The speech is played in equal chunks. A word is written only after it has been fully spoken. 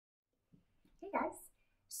guys.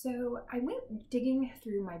 So I went digging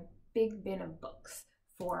through my big bin of books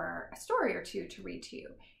for a story or two to read to you,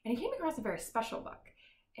 and I came across a very special book,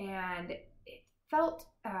 and it felt,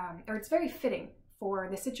 or it's very fitting for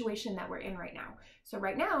the situation that we're in right now. So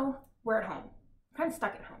right now, we're at home, kind of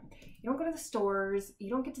stuck at home. You don't go to the stores, you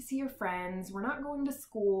don't get to see your friends, we're not going to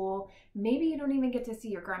school, maybe you don't even get to see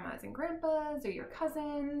your grandmas and grandpas or your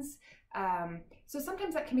cousins. So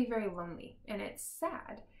sometimes that can be very lonely, and it's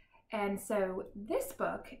sad. And so this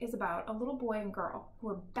book is about a little boy and girl who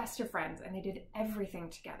were best of friends, and they did everything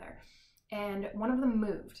together. And one of them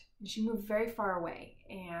moved, and she moved very far away,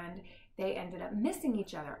 and they ended up missing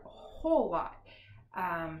each other a whole lot.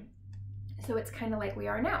 So it's kind of like we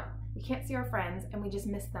are now. We can't see our friends, and we just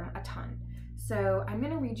miss them a ton. So I'm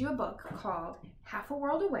going to read you a book called Half a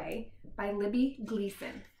World Away by Libby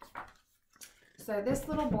Gleeson. So this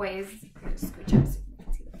little boy is, I'm going to scooch up so you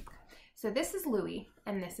can see the book. So this is Louie,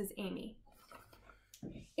 and this is Amy.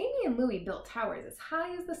 Amy and Louie built towers as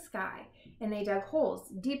high as the sky, and they dug holes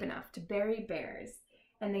deep enough to bury bears,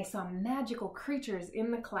 and they saw magical creatures in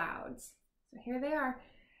the clouds. So here they are.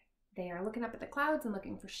 They are looking up at the clouds and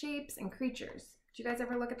looking for shapes and creatures. Do you guys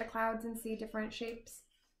ever look at the clouds and see different shapes?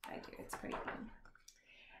 I do. It's pretty fun.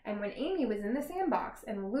 And when Amy was in the sandbox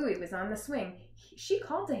and Louie was on the swing, she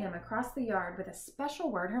called to him across the yard with a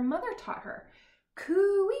special word her mother taught her.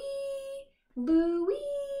 Coo-wee, Louie.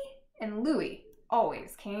 And Louie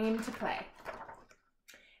always came to play.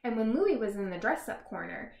 And when Louie was in the dress-up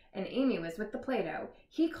corner and Amy was with the Play-Doh,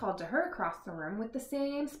 he called to her across the room with the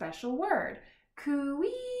same special word.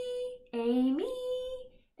 Coo-wee, Amy.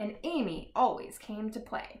 And Amy always came to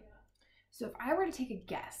play. So if I were to take a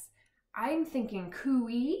guess, I'm thinking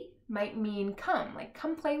coo-wee might mean come, like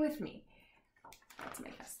come play with me. That's my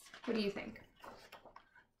guess. What do you think?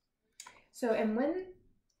 So, and when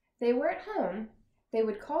they were at home, they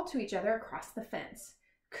would call to each other across the fence.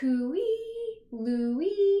 Coo-wee,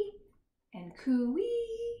 Louie, and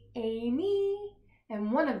coo-wee, Amy.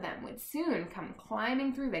 And one of them would soon come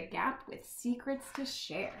climbing through the gap with secrets to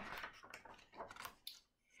share.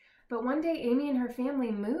 But one day, Amy and her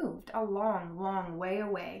family moved a long, long way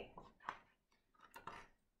away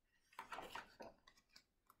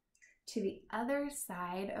to the other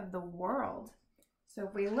side of the world. So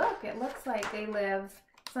if we look, it looks like they live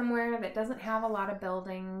somewhere that doesn't have a lot of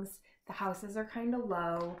buildings. The houses are kind of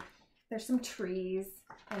low. There's some trees.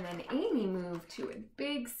 And then Amy moved to a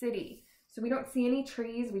big city. So we don't see any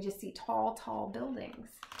trees. We just see tall, tall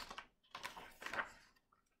buildings.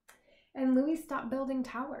 And Louie stopped building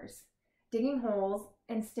towers, digging holes,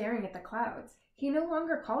 and staring at the clouds. He no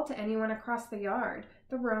longer called to anyone across the yard,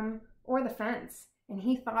 the room, or the fence, and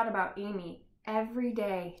he thought about Amy every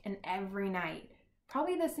day and every night.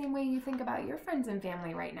 Probably the same way you think about your friends and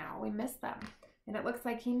family right now. We miss them, and it looks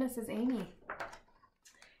like he misses Amy.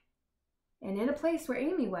 And in a place where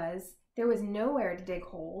Amy was, there was nowhere to dig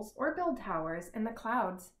holes or build towers, and the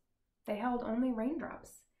clouds, they held only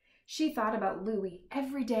raindrops. She thought about Louie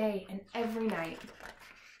every day and every night.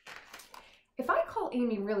 If I call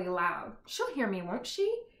Amy really loud, she'll hear me, won't she?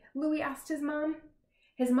 Louie asked his mom.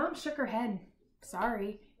 His mom shook her head.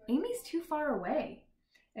 Sorry, Amy's too far away.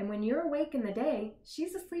 And when you're awake in the day,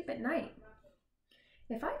 she's asleep at night.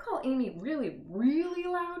 If I call Amy really, really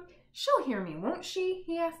loud, she'll hear me, won't she?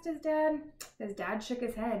 He asked his dad. His dad shook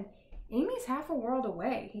his head. Amy's half a world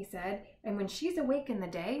away, he said, and when she's awake in the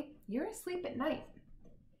day, you're asleep at night.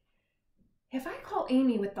 If I call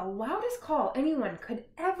Amy with the loudest call anyone could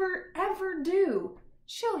ever do,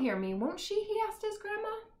 she'll hear me, won't she? He asked his grandma.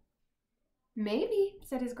 Maybe,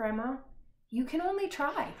 said his grandma. You can only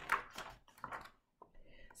try.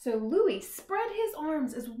 So Louie spread his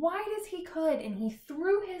arms as wide as he could, and he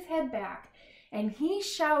threw his head back, and he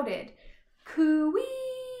shouted, Coo-wee,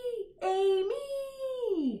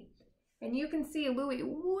 Amy! And you can see Louie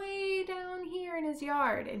way down here in his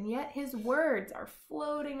yard, and yet his words are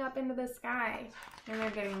floating up into the sky, and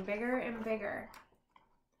they're getting bigger and bigger.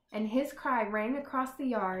 And his cry rang across the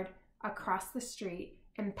yard, across the street,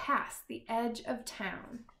 and past the edge of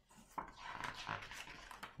town.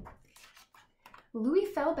 Louie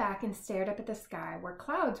fell back and stared up at the sky, where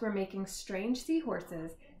clouds were making strange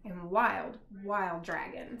seahorses and wild, wild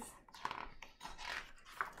dragons.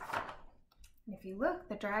 If you look,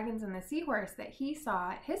 the dragons and the seahorse that he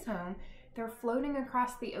saw at his home, they're floating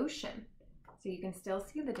across the ocean. So you can still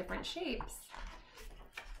see the different shapes.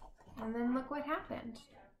 And then look what happened.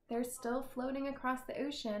 They're still floating across the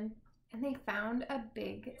ocean, and they found a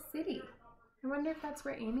big city. I wonder if that's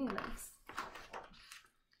where Amy lives.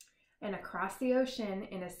 And across the ocean,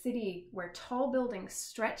 in a city where tall buildings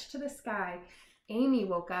stretched to the sky, Amy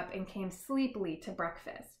woke up and came sleepily to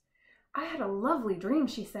breakfast. I had a lovely dream,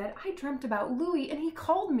 she said. I dreamt about Louie and he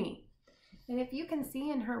called me. And if you can see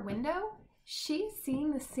in her window, she's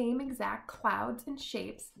seeing the same exact clouds and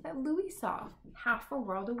shapes that Louie saw half a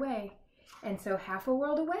world away. And so half a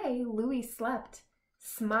world away, Louie slept,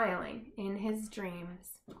 smiling in his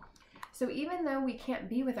dreams. So even though we can't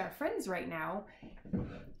be with our friends right now,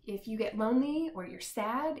 if you get lonely or you're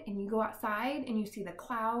sad and you go outside and you see the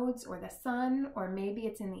clouds or the sun, or maybe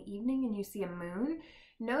it's in the evening and you see a moon,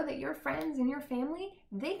 know that your friends and your family,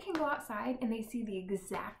 they can go outside and they see the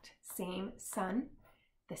exact same sun,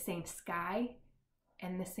 the same sky,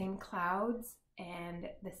 and the same clouds, and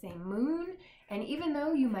the same moon. And even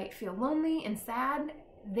though you might feel lonely and sad,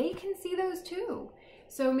 they can see those too.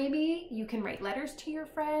 So maybe you can write letters to your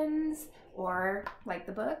friends, or like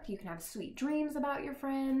the book, you can have sweet dreams about your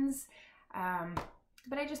friends.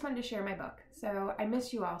 But I just wanted to share my book. So I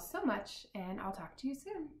miss you all so much, and I'll talk to you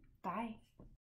soon. Bye.